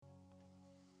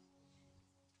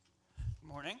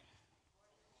Morning.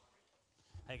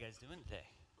 How you guys doing today?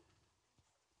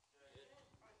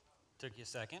 Took you a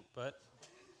second, but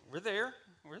we're there.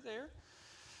 We're there.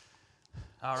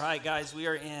 All right, guys, we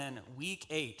are in week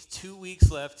 8, 2 weeks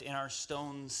left in our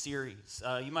Stone series.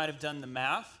 You might have done the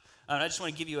math, and I just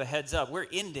want to give you a heads up. We're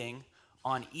ending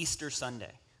on Easter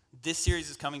Sunday. This series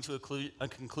is coming to a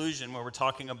conclusion where we're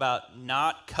talking about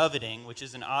not coveting, which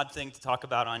is an odd thing to talk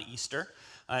about on Easter.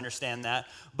 I understand that,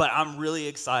 but I'm really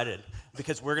excited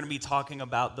because we're going to be talking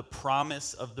about the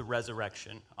promise of the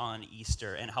resurrection on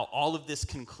Easter and how all of this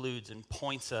concludes and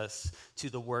points us to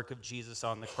the work of Jesus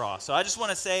on the cross. So I just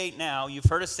want to say now, you've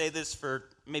heard us say this for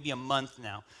maybe a month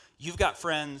now. You've got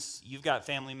friends, you've got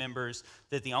family members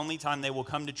that the only time they will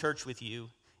come to church with you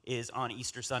is on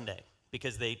Easter Sunday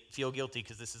because they feel guilty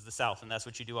because this is the South and that's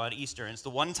what you do on Easter. And it's the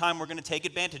one time we're going to take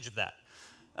advantage of that.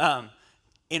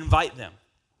 Invite them.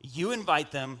 You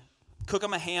invite them, cook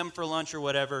them a ham for lunch or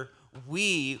whatever.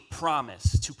 We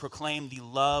promise to proclaim the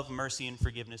love, mercy, and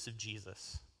forgiveness of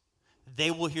Jesus.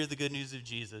 They will hear the good news of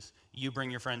Jesus. You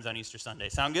bring your friends on Easter Sunday.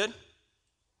 Sound good?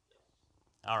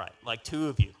 All right, like 2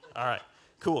 of you. All right,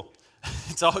 cool.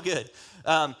 It's all good.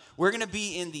 We're going to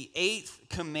be in the 8th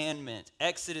commandment,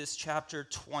 Exodus chapter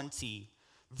 20,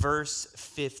 verse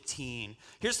 15.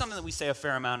 Here's something that we say a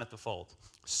fair amount at the Fold.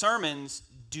 Sermons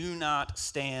do not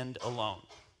stand alone.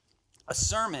 A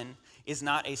sermon is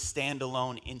not a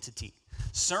standalone entity.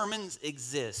 Sermons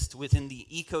exist within the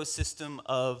ecosystem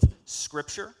of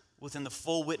Scripture, within the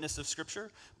full witness of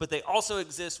Scripture, but they also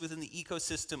exist within the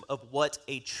ecosystem of what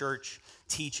a church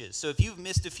teaches. So if you've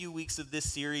missed a few weeks of this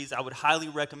series, I would highly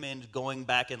recommend going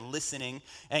back and listening,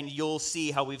 and you'll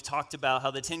see how we've talked about how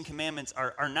the 10 Commandments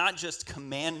are not just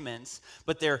commandments,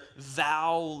 but they're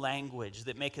vow language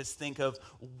that make us think of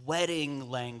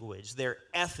wedding language. They're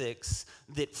ethics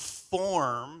that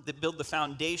build the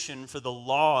foundation for the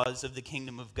laws of the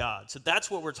kingdom of God. So that's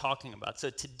what we're talking about.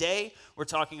 So today, we're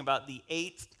talking about the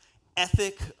 8th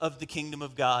ethic of the kingdom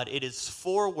of God. It is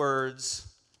 4 words.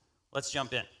 Let's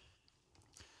jump in.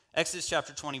 Exodus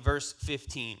chapter 20, verse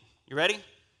 15. You ready?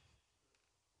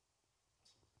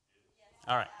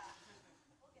 All right.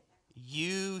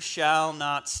 You shall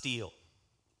not steal.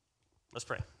 Let's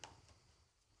pray.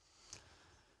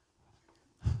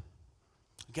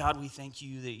 God, we thank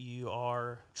you that you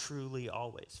are truly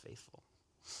always faithful,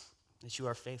 that you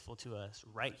are faithful to us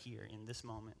right here in this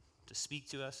moment, to speak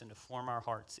to us and to form our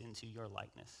hearts into your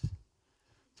likeness,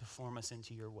 to form us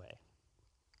into your way.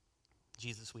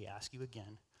 Jesus, we ask you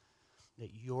again that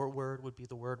your word would be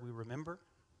the word we remember,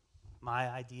 my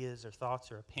ideas or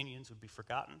thoughts or opinions would be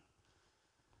forgotten,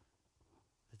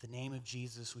 that the name of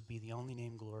Jesus would be the only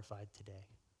name glorified today,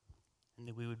 and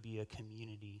that we would be a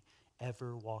community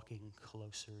ever walking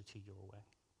closer to your way.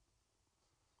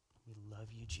 We love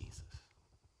you, Jesus.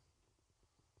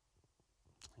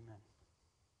 Amen.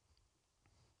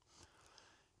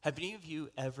 Have any of you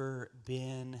ever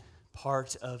been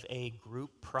part of a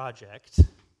group project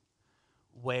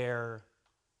where,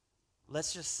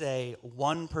 let's just say,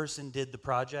 one person did the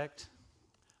project,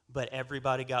 but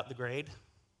everybody got the grade?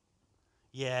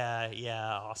 Yeah,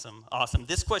 awesome.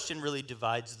 This question really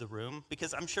divides the room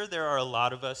because I'm sure there are a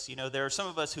lot of us, there are some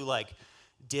of us who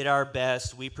did our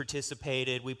best, we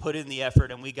participated, we put in the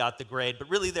effort, and we got the grade. But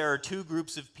really there are 2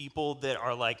 groups of people that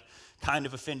are kind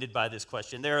of offended by this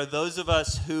question. There are those of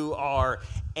us who are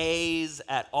A's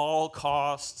at all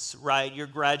costs, right? You're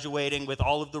graduating with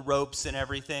all of the ropes and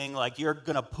everything. You're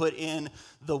going to put in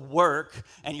the work,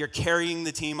 and you're carrying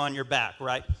the team on your back,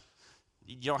 right?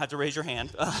 You don't have to raise your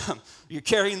hand. You're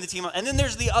carrying the team on. And then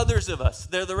there's the others of us.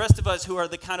 They're the rest of us who are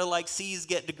the kind of C's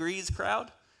get degrees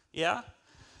crowd. Yeah?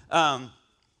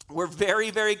 We're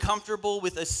very, very comfortable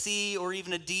with a C or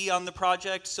even a D on the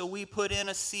project, so we put in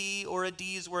a C or a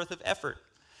D's worth of effort.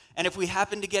 And if we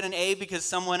happen to get an A because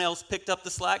someone else picked up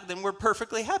the slack, then we're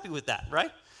perfectly happy with that,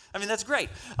 right? I mean, that's great.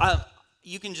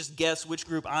 You can just guess which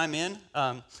group I'm in.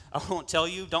 I won't tell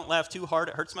you. Don't laugh too hard.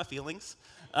 It hurts my feelings.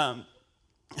 The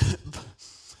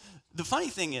funny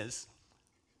thing is,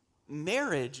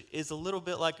 marriage is a little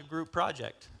bit like a group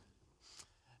project.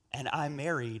 And I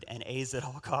married an A's at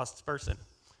all costs person.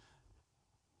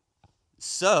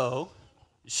 So,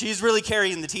 she's really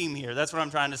carrying the team here. That's what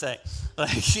I'm trying to say.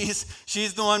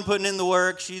 She's the one putting in the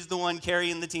work. She's the one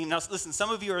carrying the team. Now, listen, some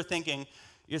of you are thinking,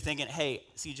 hey,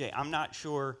 CJ, I'm not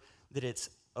sure that it's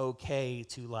okay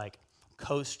to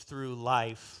coast through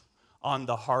life on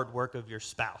the hard work of your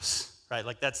spouse, right?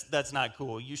 That's not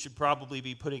cool. You should probably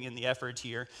be putting in the effort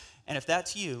here. And if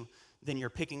that's you, then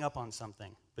you're picking up on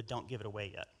something, but don't give it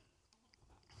away yet.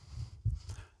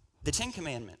 The 10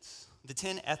 Commandments, the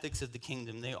 10 ethics of the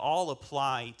kingdom, they all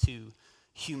apply to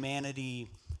humanity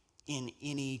in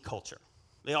any culture.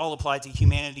 They all apply to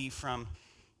humanity from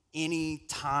any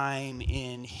time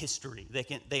in history.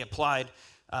 They applied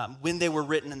when they were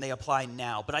written, and they apply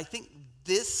now. But I think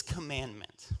this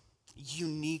commandment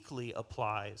uniquely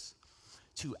applies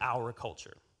to our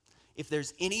culture. If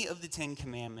there's any of the 10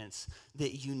 commandments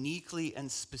that uniquely and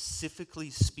specifically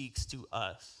speaks to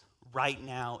us right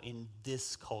now in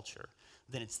this culture,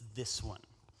 then it's this one.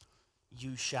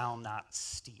 You shall not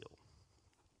steal.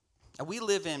 Now, we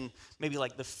live in maybe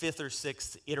like the 5th or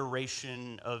 6th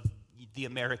iteration of the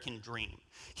American dream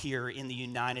here in the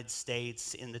United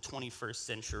States in the 21st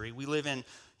century. We live in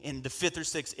the 5th or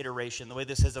 6th iteration, the way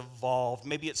this has evolved.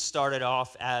 Maybe it started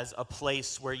off as a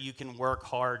place where you can work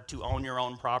hard to own your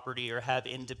own property or have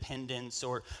independence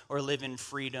or live in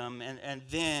freedom. And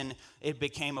then it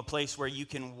became a place where you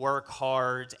can work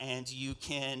hard and you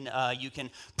can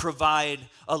provide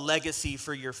a legacy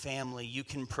for your family. You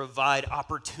can provide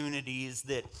opportunities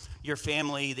that your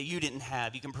family that you didn't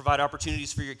have. You can provide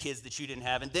opportunities for your kids that you didn't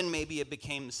have. And then maybe it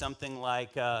became something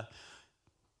like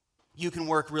you can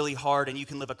work really hard and you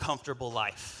can live a comfortable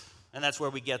life. And that's where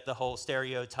we get the whole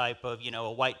stereotype of,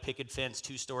 a white picket fence,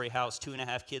 2-story house,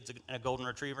 2.5 kids, and a golden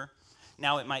retriever.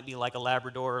 Now it might be like a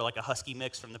Labrador or like a Husky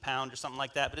mix from the pound or something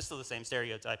like that, but it's still the same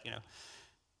stereotype,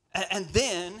 And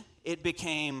then it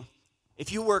became,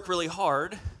 if you work really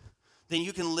hard, then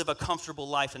you can live a comfortable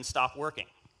life and stop working.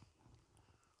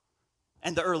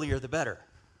 And the earlier, the better.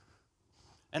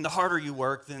 And the harder you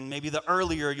work, then maybe the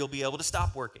earlier you'll be able to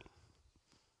stop working.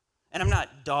 And I'm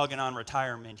not dogging on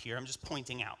retirement here. I'm just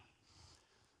pointing out.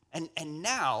 And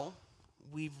now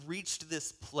we've reached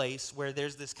this place where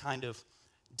there's this kind of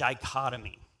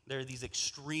dichotomy. There are these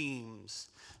extremes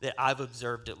that I've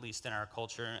observed, at least in our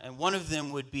culture. And one of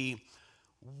them would be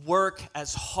work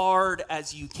as hard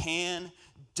as you can.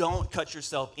 Don't cut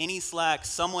yourself any slack.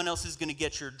 Someone else is going to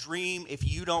get your dream. If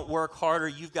you don't work harder,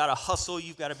 you've got to hustle.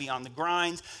 You've got to be on the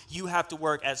grind. You have to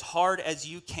work as hard as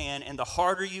you can. And the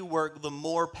harder you work, the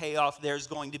more payoff there's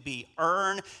going to be.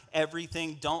 Earn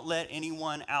everything. Don't let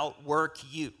anyone outwork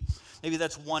you. Maybe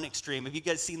that's one extreme. Have you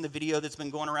guys seen the video that's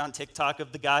been going around TikTok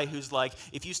of the guy who's like,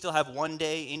 if you still have one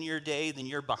day in your day, then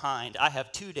you're behind. I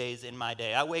have 2 days in my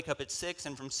day. I wake up at 6,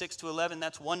 and from 6 to 11,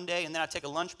 that's one day, and then I take a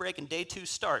lunch break, and day 2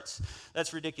 starts.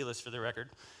 That's ridiculous for the record.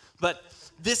 But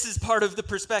this is part of the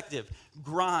perspective.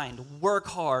 Grind, work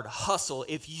hard, hustle.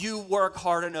 If you work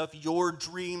hard enough, your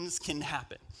dreams can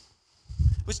happen.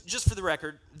 Which, just for the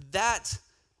record, that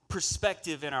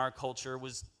perspective in our culture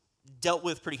was dealt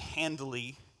with pretty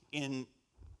handily in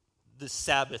the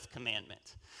Sabbath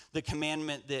commandment, the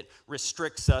commandment that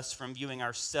restricts us from viewing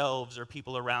ourselves or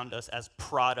people around us as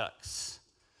products,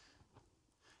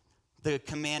 the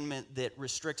commandment that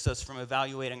restricts us from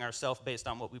evaluating ourselves based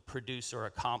on what we produce or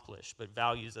accomplish, but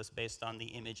values us based on the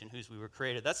image and whose we were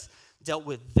created. That's dealt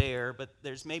with there, but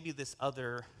there's maybe this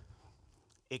other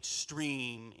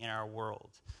extreme in our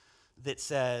world that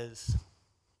says,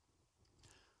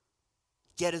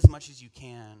 get as much as you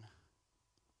can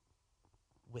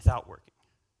without working.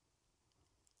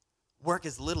 Work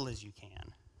as little as you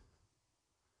can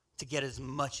to get as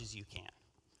much as you can.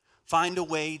 Find a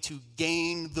way to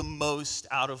gain the most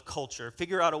out of culture.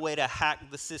 Figure out a way to hack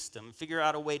the system. Figure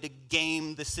out a way to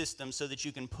game the system so that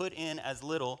you can put in as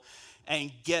little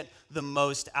and get the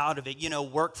most out of it.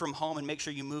 Work from home and make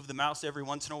sure you move the mouse every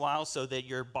once in a while so that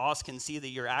your boss can see that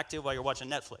you're active while you're watching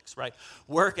Netflix, right?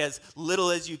 Work as little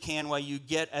as you can while you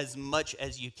get as much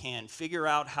as you can. Figure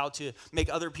out how to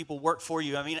make other people work for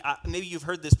you. Maybe you've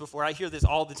heard this before. I hear this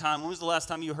all the time. When was the last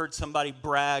time you heard somebody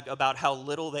brag about how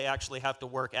little they actually have to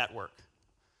work at work?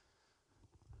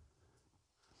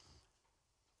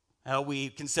 We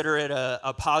consider it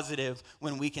a positive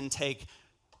when we can take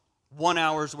 1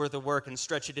 hour's worth of work and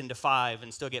stretch it into 5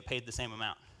 and still get paid the same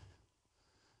amount.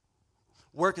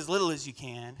 Work as little as you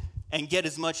can and get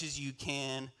as much as you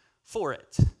can for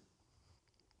it.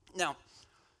 Now,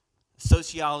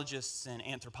 sociologists and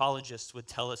anthropologists would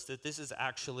tell us that this is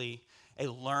actually a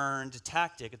learned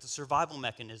tactic. It's a survival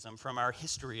mechanism from our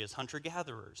history as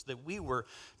hunter-gatherers, that we were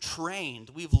trained,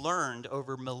 we've learned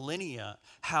over millennia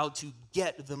how to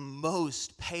get the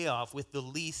most payoff with the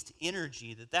least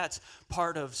energy, that's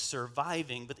part of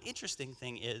surviving. But the interesting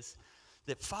thing is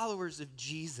that followers of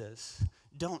Jesus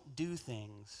don't do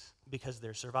things because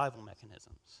they're survival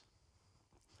mechanisms.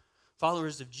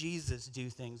 Followers of Jesus do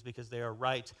things because they are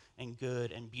right and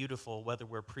good and beautiful, whether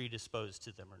we're predisposed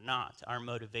to them or not. Our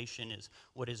motivation is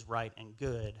what is right and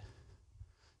good,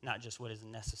 not just what is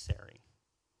necessary.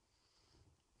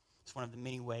 It's one of the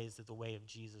many ways that the way of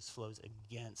Jesus flows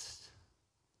against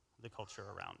the culture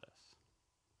around us.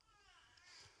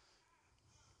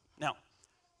 Now,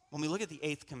 when we look at the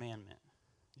 8th commandment,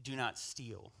 do not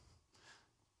steal,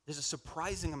 there's a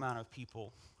surprising amount of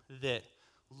people that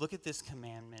look at this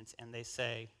commandment and they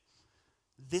say,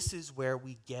 this is where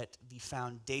we get the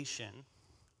foundation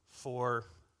for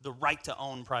the right to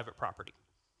own private property.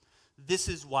 This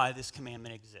is why this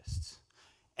commandment exists.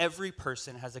 Every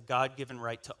person has a God-given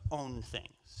right to own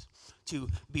things, to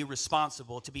be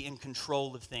responsible, to be in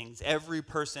control of things. Every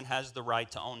person has the right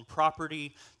to own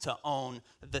property, to own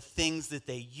the things that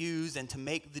they use, and to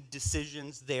make the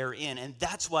decisions therein. And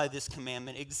that's why this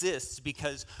commandment exists,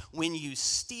 because when you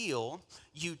steal,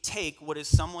 you take what is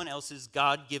someone else's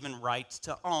God-given right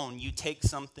to own. You take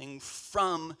something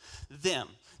from them.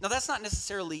 Now, that's not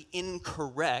necessarily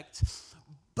incorrect,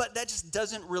 but that just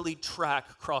doesn't really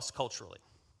track cross-culturally.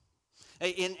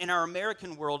 In our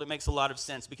American world, it makes a lot of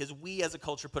sense because we as a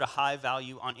culture put a high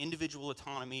value on individual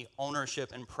autonomy,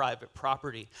 ownership, and private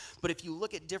property. But if you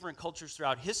look at different cultures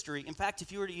throughout history, in fact,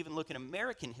 if you were to even look at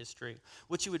American history,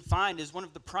 what you would find is one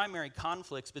of the primary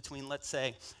conflicts between, let's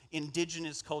say,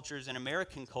 indigenous cultures and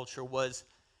American culture was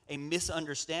a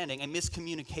misunderstanding, a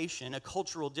miscommunication, a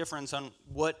cultural difference on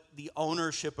what the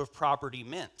ownership of property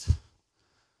meant.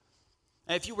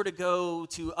 And if you were to go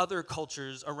to other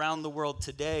cultures around the world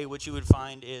today, what you would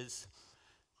find is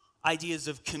ideas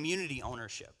of community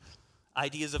ownership,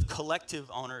 ideas of collective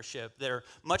ownership that are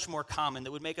much more common,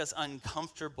 that would make us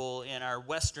uncomfortable in our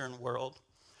Western world,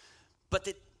 but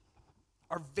that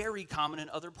are very common in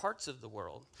other parts of the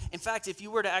world. In fact, if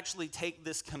you were to actually take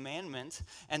this commandment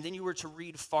and then you were to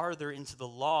read farther into the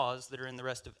laws that are in the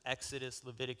rest of Exodus,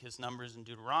 Leviticus, Numbers, and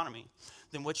Deuteronomy,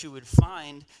 then what you would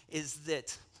find is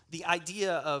that the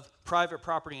idea of private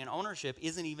property and ownership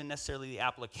isn't even necessarily the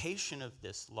application of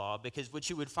this law, because what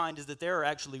you would find is that there are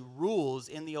actually rules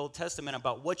in the Old Testament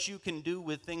about what you can do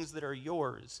with things that are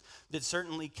yours that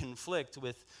certainly conflict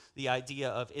with the idea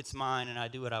of it's mine and I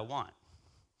do what I want.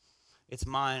 It's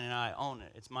mine and I own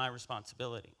it. It's my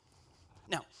responsibility.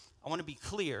 Now, I want to be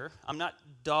clear. I'm not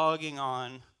dogging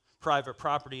on private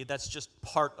property. That's just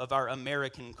part of our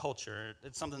American culture.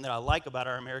 It's something that I like about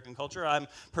our American culture. I'm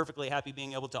perfectly happy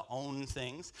being able to own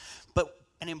things. But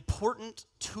an important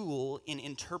tool in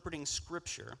interpreting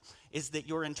Scripture is that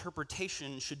your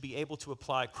interpretation should be able to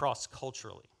apply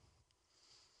cross-culturally.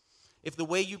 If the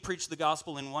way you preach the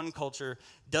gospel in one culture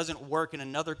doesn't work in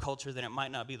another culture, then it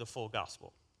might not be the full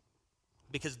gospel.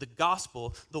 Because the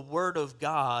gospel, the word of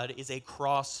God, is a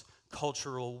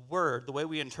cross-cultural word. The way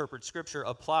we interpret Scripture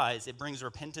applies. It brings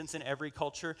repentance in every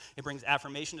culture. It brings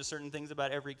affirmation to certain things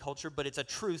about every culture, but it's a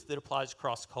truth that applies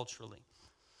cross-culturally.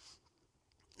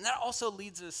 And that also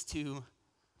leads us to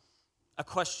a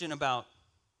question about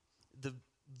the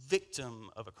victim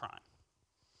of a crime.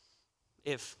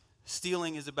 If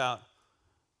stealing is about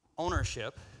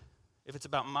ownership, if it's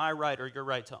about my right or your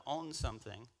right to own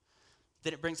something,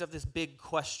 then it brings up this big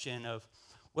question of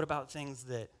what about things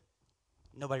that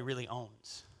nobody really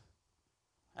owns?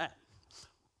 I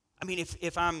mean,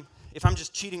 if I'm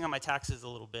just cheating on my taxes a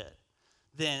little bit,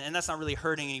 then, and that's not really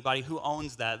hurting anybody, who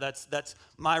owns that? That's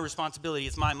my responsibility.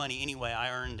 It's my money anyway.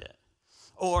 I earned it.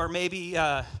 Or maybe,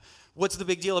 what's the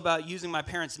big deal about using my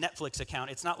parents' Netflix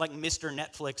account? It's not like Mr.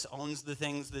 Netflix owns the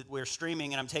things that we're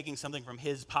streaming and I'm taking something from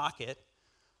his pocket.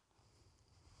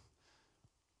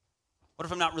 What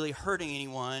if I'm not really hurting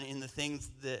anyone in the things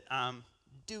that I'm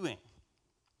doing?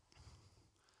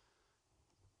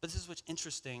 But this is what's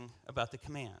interesting about the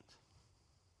command.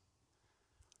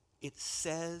 It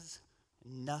says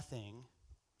nothing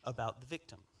about the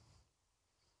victim.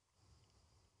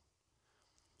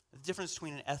 The difference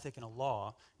between an ethic and a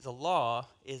law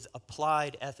is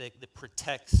applied ethic that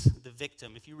protects the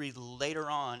victim. If you read later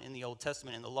on in the Old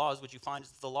Testament in the laws, what you find is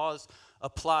that the law is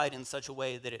applied in such a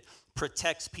way that it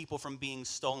protects people from being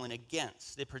stolen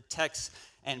against. It protects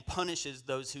and punishes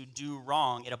those who do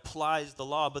wrong. It applies the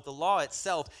law, but the law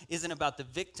itself isn't about the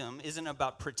victim, isn't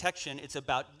about protection. It's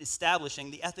about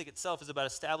establishing. The ethic itself is about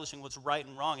establishing what's right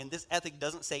and wrong, and this ethic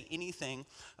doesn't say anything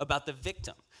about the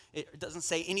victim. It doesn't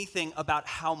say anything about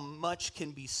how much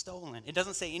can be stolen. It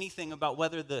doesn't say anything about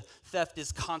whether the theft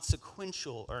is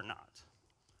consequential or not.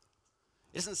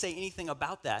 It doesn't say anything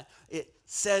about that. It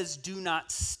says do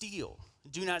not steal.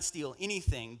 Do not steal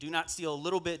anything. Do not steal a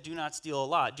little bit. Do not steal a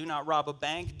lot. Do not rob a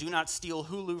bank. Do not steal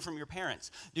Hulu from your parents.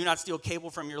 Do not steal cable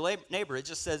from your neighbor. It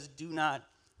just says do not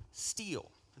steal.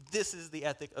 This is the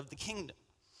ethic of the kingdom.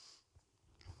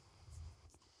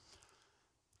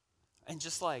 And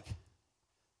just like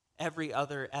every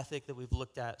other ethic that we've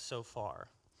looked at so far,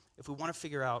 if we want to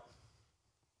figure out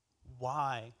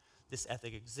why this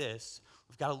ethic exists,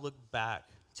 we've got to look back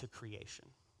to creation.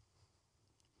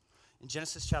 In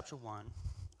Genesis chapter 1,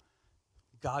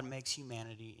 God makes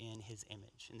humanity in his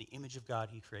image. In the image of God,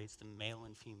 he creates them, male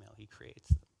and female, he creates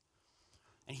them.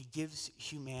 And he gives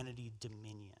humanity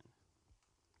dominion.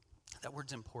 That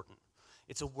word's important.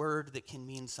 It's a word that can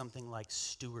mean something like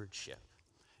stewardship.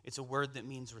 It's a word that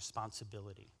means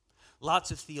responsibility.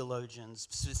 Lots of theologians,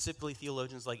 specifically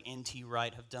theologians like N.T.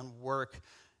 Wright, have done work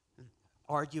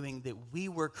arguing that we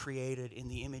were created in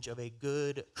the image of a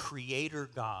good creator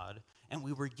God, and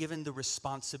we were given the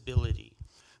responsibility.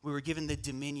 We were given the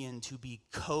dominion to be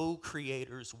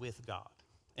co-creators with God.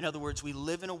 In other words, we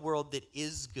live in a world that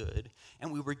is good,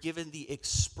 and we were given the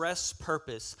express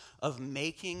purpose of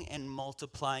making and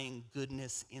multiplying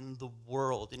goodness in the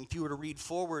world. And if you were to read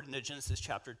forward into Genesis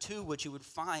chapter 2, what you would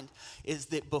find is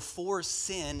that before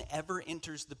sin ever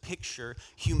enters the picture,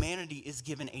 humanity is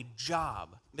given a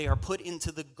job. They are put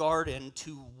into the garden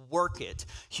to work it.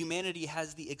 Humanity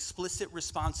has the explicit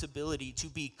responsibility to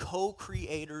be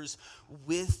co-creators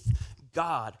with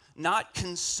God, not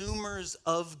consumers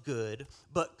of good,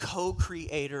 but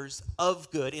co-creators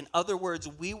of good. In other words,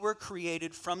 we were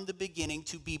created from the beginning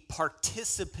to be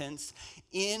participants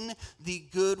in the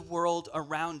good world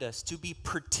around us, to be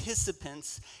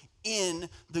participants in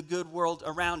the good world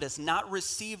around us, not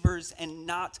receivers and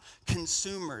not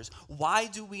consumers. Why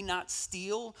do we not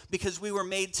steal? Because we were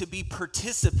made to be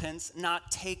participants,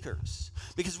 not takers.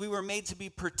 Because we were made to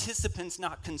be participants,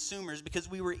 not consumers. Because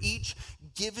we were each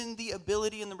given the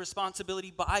ability and the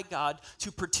responsibility by God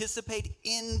to participate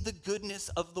in the goodness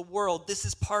of the world. This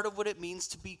is part of what it means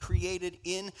to be created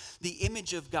in the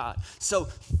image of God. So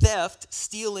theft,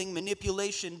 stealing,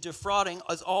 manipulation, defrauding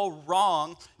is all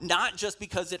wrong, not just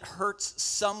because it hurts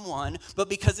someone, but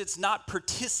because it's not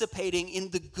participating in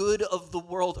the good of the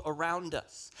world around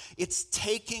us. It's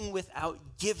taking without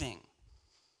giving.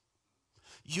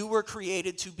 You were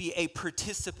created to be a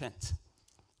participant.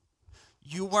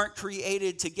 You weren't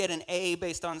created to get an A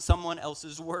based on someone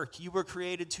else's work. You were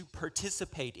created to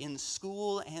participate in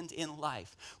school and in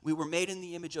life. We were made in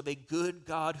the image of a good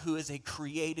God who is a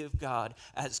creative God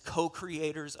as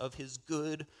co-creators of his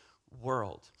good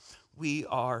world. We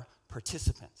are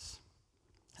participants.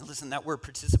 And listen, that word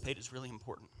participate is really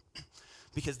important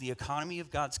because the economy of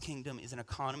God's kingdom is an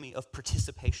economy of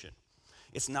participation.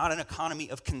 It's not an economy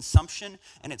of consumption,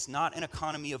 and it's not an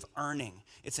economy of earning.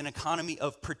 It's an economy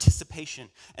of participation.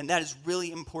 And that is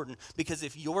really important because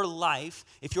if your life,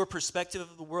 if your perspective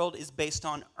of the world is based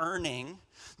on earning,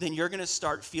 then you're going to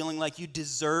start feeling like you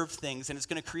deserve things, and it's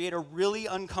going to create a really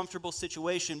uncomfortable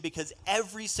situation because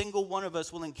every single one of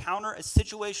us will encounter a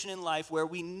situation in life where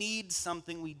we need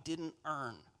something we didn't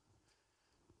earn.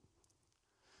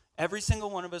 Every single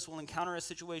one of us will encounter a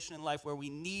situation in life where we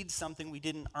need something we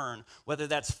didn't earn, whether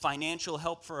that's financial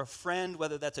help for a friend,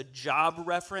 whether that's a job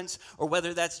reference, or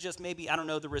whether that's just maybe, I don't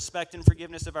know, the respect and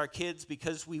forgiveness of our kids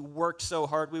because we worked so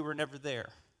hard we were never there.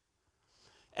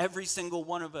 Every single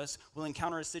one of us will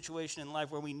encounter a situation in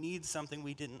life where we need something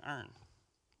we didn't earn.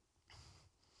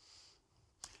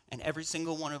 And every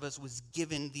single one of us was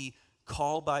given the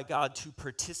call by God to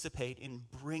participate in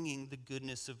bringing the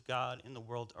goodness of God in the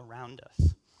world around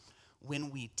us.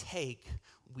 When we take,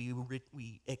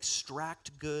 we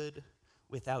extract good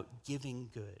without giving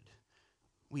good.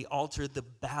 We alter the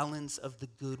balance of the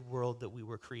good world that we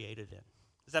were created in.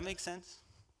 Does that make sense?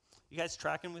 You guys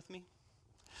tracking with me?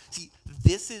 See,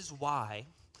 this is why,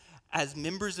 as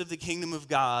members of the kingdom of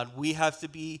God, we have to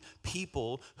be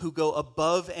people who go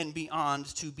above and beyond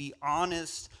to be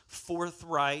honest,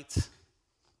 forthright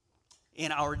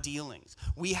in our dealings.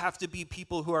 We have to be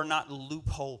people who are not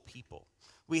loophole people.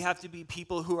 We have to be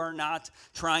people who are not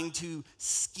trying to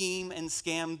scheme and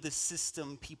scam the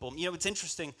system people. You know, it's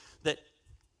interesting that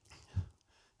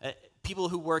people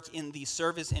who work in the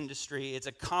service industry, it's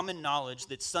a common knowledge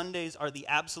that Sundays are the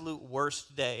absolute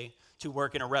worst day to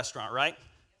work in a restaurant, right?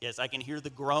 Yes, I can hear the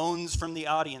groans from the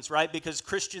audience, right? Because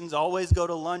Christians always go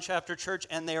to lunch after church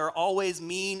and they are always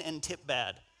mean and tip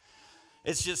bad.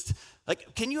 It's just,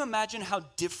 like, can you imagine how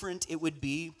different it would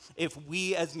be if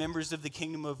we as members of the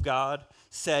kingdom of God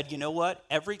said, you know what,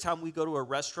 every time we go to a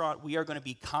restaurant, we are going to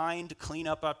be kind, clean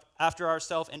up after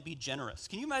ourselves, and be generous.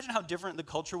 Can you imagine how different the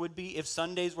culture would be if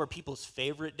Sundays were people's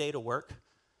favorite day to work?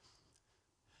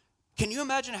 Can you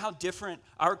imagine how different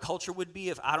our culture would be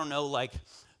if, I don't know, like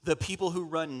the people who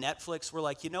run Netflix were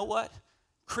like, you know what,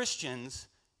 Christians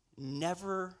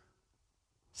never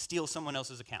steal someone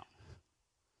else's account.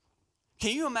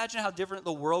 Can you imagine how different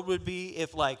the world would be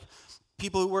if, like,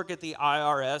 people who work at the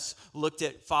IRS looked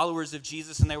at followers of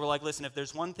Jesus and they were like, listen, if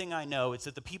there's one thing I know, it's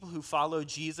that the people who follow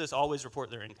Jesus always report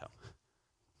their income.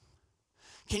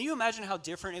 Can you imagine how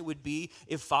different it would be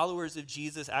if followers of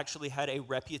Jesus actually had a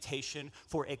reputation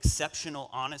for exceptional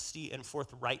honesty and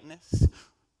forthrightness?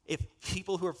 If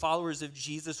people who are followers of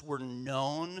Jesus were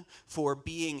known for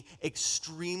being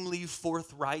extremely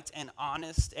forthright and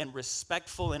honest and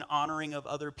respectful and honoring of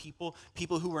other people,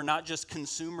 people who were not just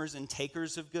consumers and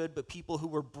takers of good, but people who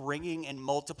were bringing and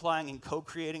multiplying and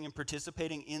co-creating and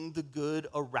participating in the good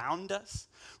around us,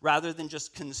 rather than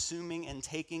just consuming and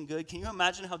taking good, can you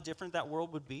imagine how different that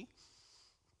world would be?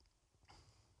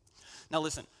 Now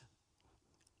listen,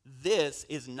 this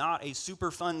is not a super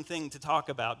fun thing to talk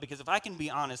about, because if I can be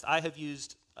honest, I have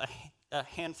used a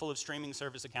handful of streaming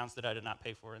service accounts that I did not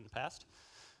pay for in the past.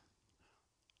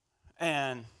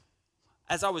 And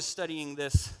as I was studying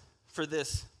this for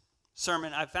this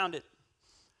sermon, I found it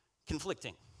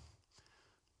conflicting,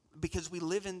 because we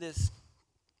live in this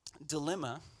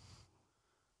dilemma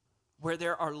where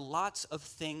there are lots of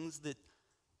things that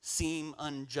seem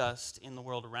unjust in the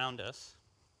world around us.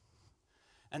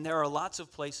 And there are lots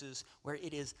of places where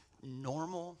it is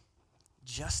normal,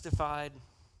 justified,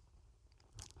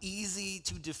 easy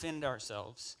to defend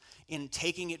ourselves in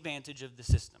taking advantage of the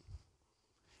system,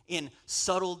 in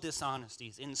subtle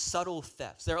dishonesties, in subtle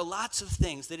thefts. There are lots of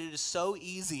things that it is so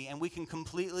easy, and we can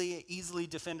completely easily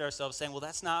defend ourselves saying, well,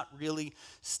 that's not really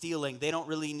stealing. They don't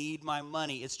really need my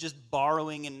money. It's just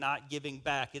borrowing and not giving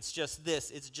back. It's just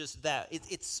this. It's just that.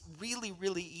 It's really,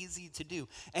 really easy to do.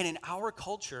 And in our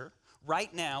culture,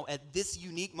 right now, at this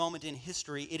unique moment in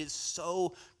history, it is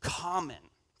so common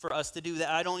for us to do that.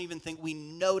 I don't even think we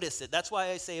notice it. That's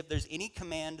why I say if there's any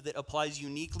command that applies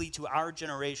uniquely to our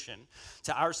generation,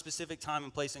 to our specific time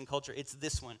and place in culture, it's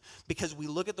this one. Because we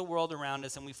look at the world around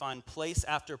us and we find place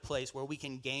after place where we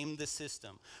can game the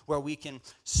system, where we can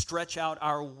stretch out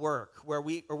our work, where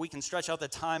we can stretch out the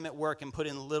time at work and put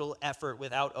in little effort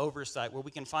without oversight, where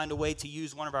we can find a way to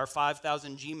use one of our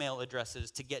 5,000 Gmail addresses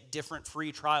to get different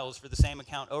free trials for the same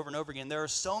account over and over again. There are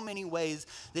so many ways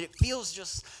that it feels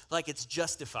just like it's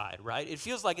justified. Right? It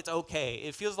feels like it's okay.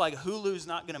 It feels like Hulu's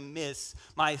not going to miss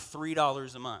my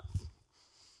 $3 a month.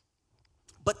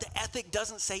 But the ethic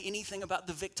doesn't say anything about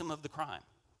the victim of the crime.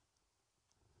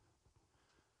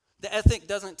 The ethic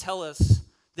doesn't tell us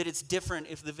that it's different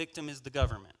if the victim is the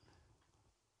government.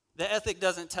 The ethic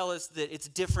doesn't tell us that it's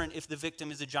different if the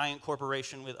victim is a giant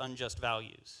corporation with unjust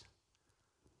values.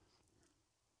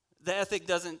 The ethic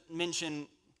doesn't mention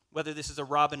whether this is a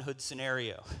Robin Hood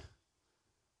scenario.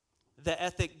 The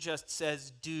ethic just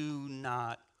says, do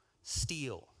not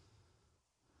steal.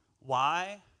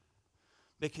 Why?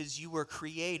 Because you were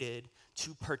created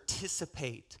to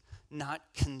participate, not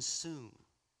consume.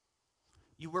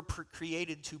 You were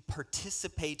created to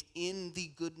participate in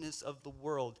the goodness of the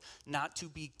world, not to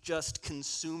be just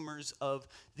consumers of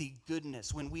the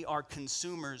goodness. When we are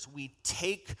consumers, we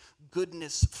take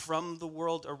goodness from the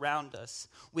world around us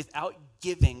without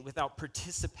giving, without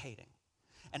participating.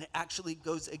 And it actually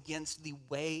goes against the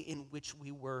way in which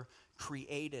we were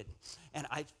created. And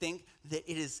I think that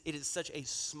it is such a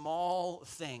small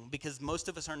thing, because most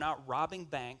of us are not robbing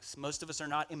banks. Most of us are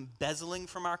not embezzling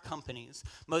from our companies.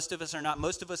 Most of us are not.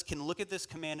 Most of us can look at this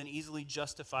command and easily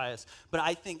justify us. But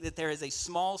I think that there is a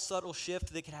small, subtle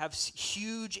shift that could have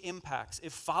huge impacts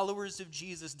if followers of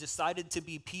Jesus decided to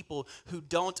be people who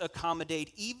don't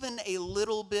accommodate even a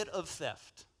little bit of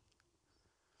theft.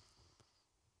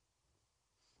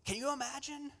 Can you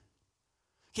imagine?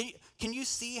 Can you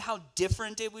see how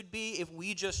different it would be if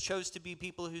we just chose to be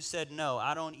people who said, no,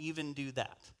 I don't even do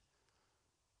that?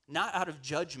 Not out of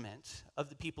judgment of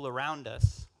the people around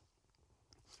us,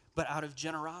 but out of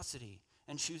generosity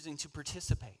and choosing to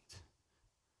participate,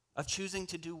 of choosing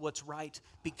to do what's right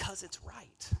because it's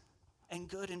right and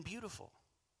good and beautiful,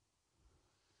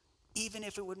 even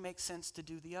if it would make sense to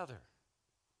do the other.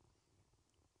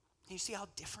 Can you see how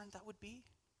different that would be?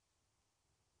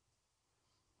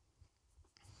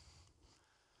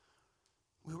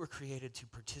 We were created to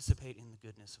participate in the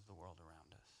goodness of the world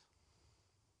around us,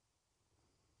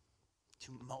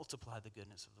 to multiply the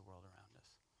goodness of the world around us.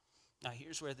 Now,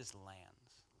 here's where this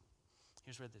lands.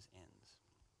 Here's where this ends.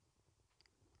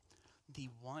 The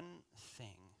one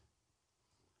thing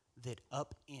that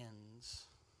upends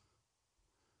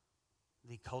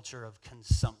the culture of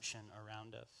consumption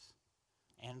around us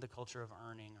and the culture of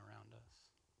earning around us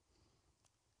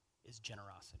is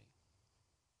generosity.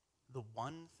 The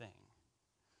one thing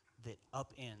that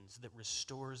upends, that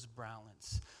restores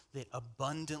balance, that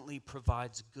abundantly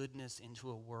provides goodness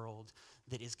into a world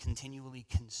that is continually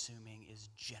consuming is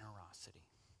generosity.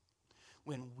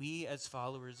 When we as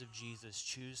followers of Jesus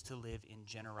choose to live in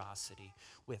generosity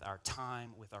with our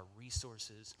time, with our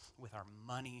resources, with our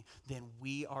money, then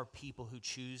we are people who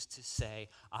choose to say,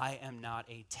 I am not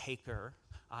a taker,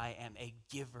 I am a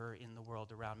giver in the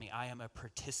world around me. I am a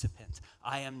participant.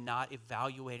 I am not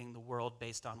evaluating the world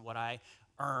based on what I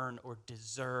earn or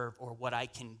deserve or what I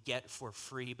can get for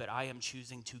free, but I am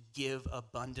choosing to give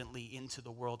abundantly into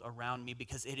the world around me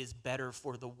because it is better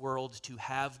for the world to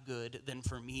have good than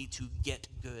for me to get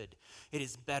good. It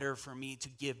is better for me to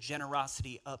give.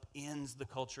 Generosity upends the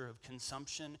culture of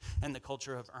consumption and the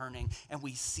culture of earning, and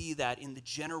we see that in the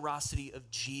generosity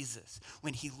of Jesus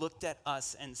when he looked at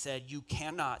us and said, you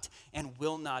cannot and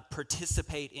will not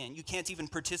participate in. You can't even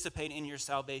participate in your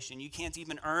salvation. You can't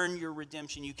even earn your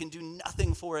redemption. You can do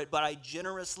nothing for it, but I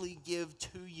generously give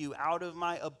to you out of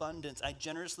my abundance. I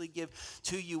generously give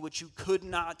to you what you could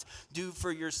not do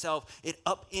for yourself. It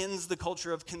upends the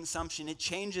culture of consumption. It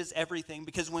changes everything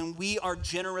because when we are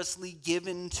generously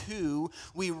given to,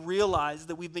 we realize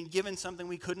that we've been given something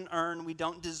we couldn't earn, we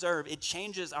don't deserve. It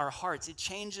changes our hearts. It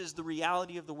changes the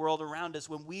reality of the world around us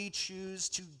when we choose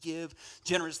to give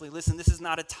generously. Listen, this is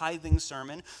not a tithing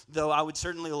sermon, though I would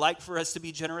certainly like for us to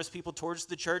be generous people towards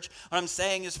the church. What I'm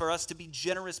saying is for us to be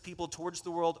generous people towards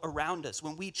the world around us.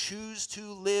 When we choose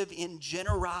to live in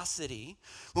generosity,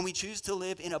 when we choose to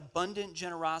live in abundant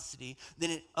generosity, then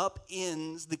it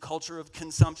upends the culture of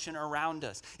consumption around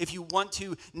us. If you want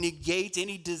to negate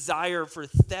any desire for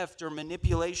theft or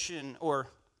manipulation or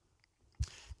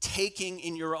taking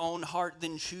in your own heart,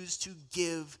 then choose to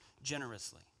give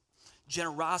generously.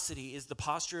 Generosity is the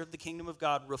posture of the kingdom of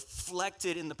God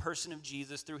reflected in the person of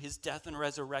Jesus through his death and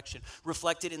resurrection,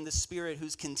 reflected in the Spirit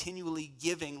who's continually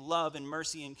giving love and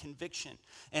mercy and conviction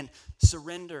and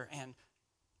surrender and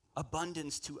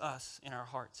abundance to us in our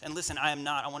hearts. And listen, I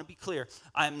want to be clear,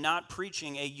 I am not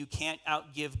preaching a you can't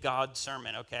outgive God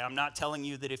sermon, okay? I'm not telling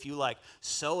you that if you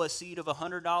sow a seed of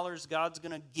 $100, God's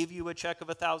going to give you a check of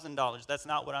 $1,000. That's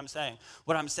not what I'm saying.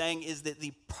 What I'm saying is that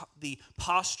the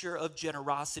posture of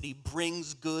generosity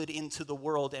brings good into the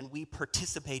world and we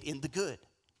participate in the good.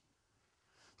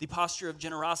 The posture of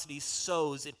generosity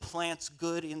sows, it plants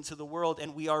good into the world,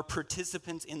 and we are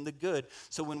participants in the good.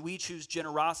 So when we choose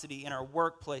generosity in our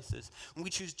workplaces, when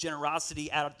we choose generosity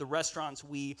at the restaurants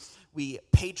we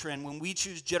patron, when we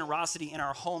choose generosity in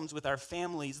our homes with our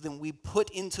families, then we put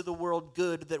into the world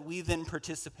good that we then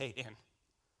participate in.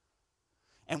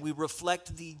 And we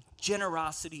reflect the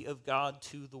generosity of God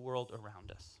to the world around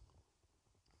us.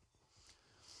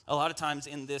 A lot of times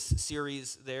in this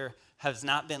series, there has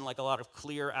not been a lot of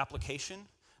clear application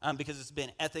because it's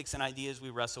been ethics and ideas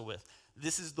we wrestle with.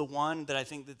 This is the one that I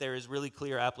think that there is really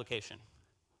clear application.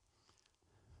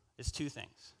 It's two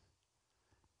things.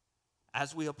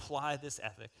 As we apply this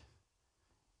ethic,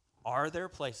 are there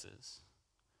places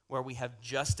where we have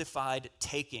justified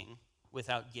taking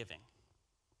without giving?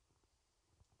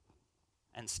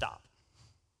 And stop.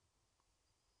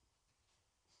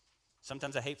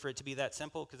 Sometimes I hate for it to be that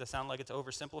simple because I sound like it's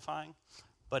oversimplifying,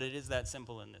 but it is that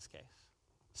simple in this case.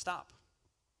 Stop.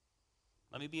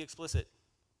 Let me be explicit.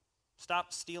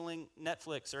 Stop stealing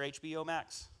Netflix or HBO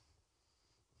Max.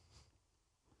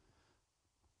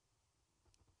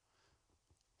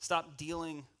 Stop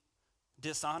dealing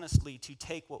dishonestly to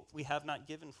take what we have not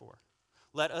given for.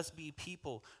 Let us be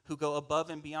people who go above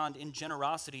and beyond in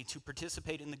generosity to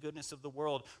participate in the goodness of the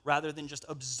world rather than just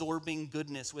absorbing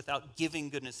goodness without giving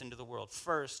goodness into the world.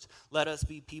 First, let us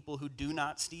be people who do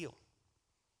not steal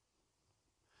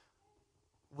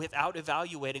without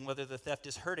evaluating whether the theft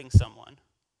is hurting someone,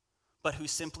 but who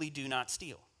simply do not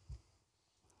steal.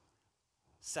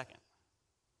 Second,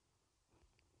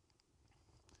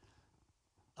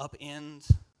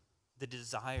 upend the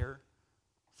desire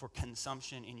for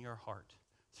consumption in your heart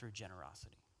through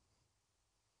generosity.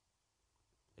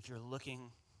 If you're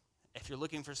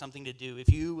looking for something to do, if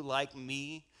you, like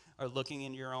me, are looking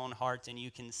in your own heart and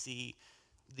you can see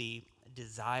the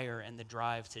desire and the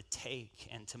drive to take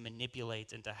and to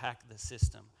manipulate and to hack the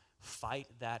system, fight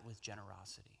that with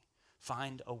generosity.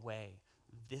 Find a way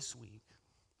this week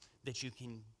that you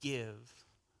can give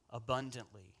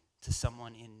abundantly to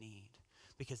someone in need,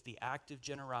 because the act of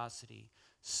generosity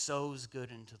sows good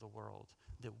into the world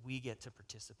that we get to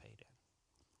participate in.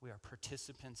 We are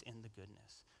participants in the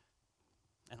goodness.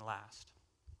 And last,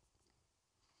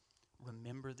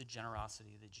 remember the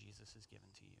generosity that Jesus has given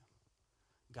to you.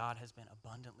 God has been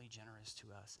abundantly generous to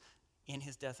us in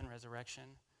his death and resurrection,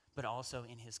 but also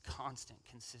in his constant,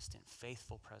 consistent,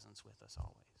 faithful presence with us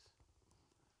always.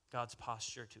 God's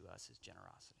posture to us is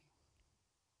generosity.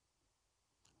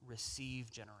 Receive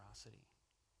generosity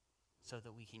so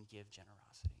that we can give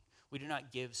generosity. We do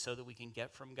not give so that we can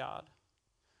get from God.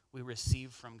 We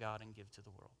receive from God and give to the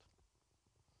world.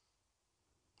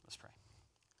 Let's pray.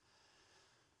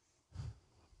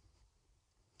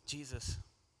 Jesus,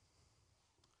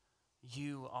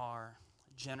 you are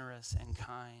generous and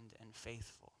kind and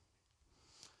faithful.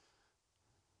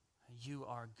 You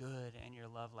are good and your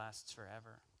love lasts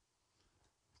forever.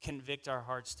 Convict our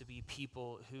hearts to be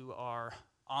people who are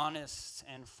honest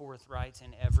and forthright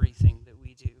in everything that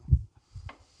we do.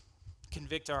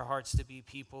 Convict our hearts to be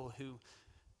people who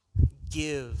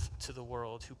give to the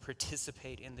world, who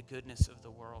participate in the goodness of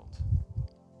the world,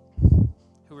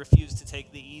 who refuse to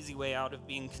take the easy way out of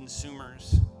being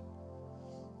consumers,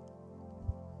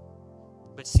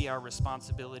 but see our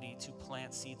responsibility to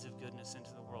plant seeds of goodness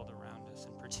into the world around us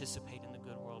and participate in the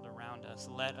good world around us.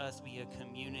 Let us be a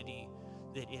community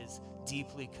that is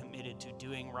deeply committed to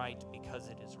doing right because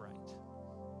it is right.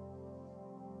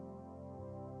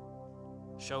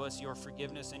 Show us your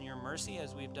forgiveness and your mercy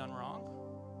as we've done wrong.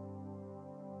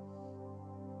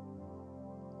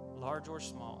 Large or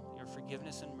small, your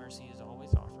forgiveness and mercy is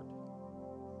always offered.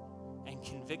 And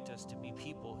convict us to be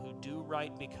people who do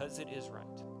right because it is right.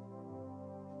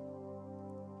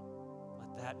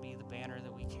 Let that be the banner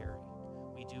that we carry.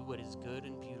 We do what is good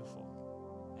and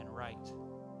beautiful and right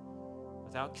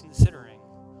without considering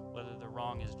whether the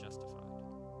wrong is justified.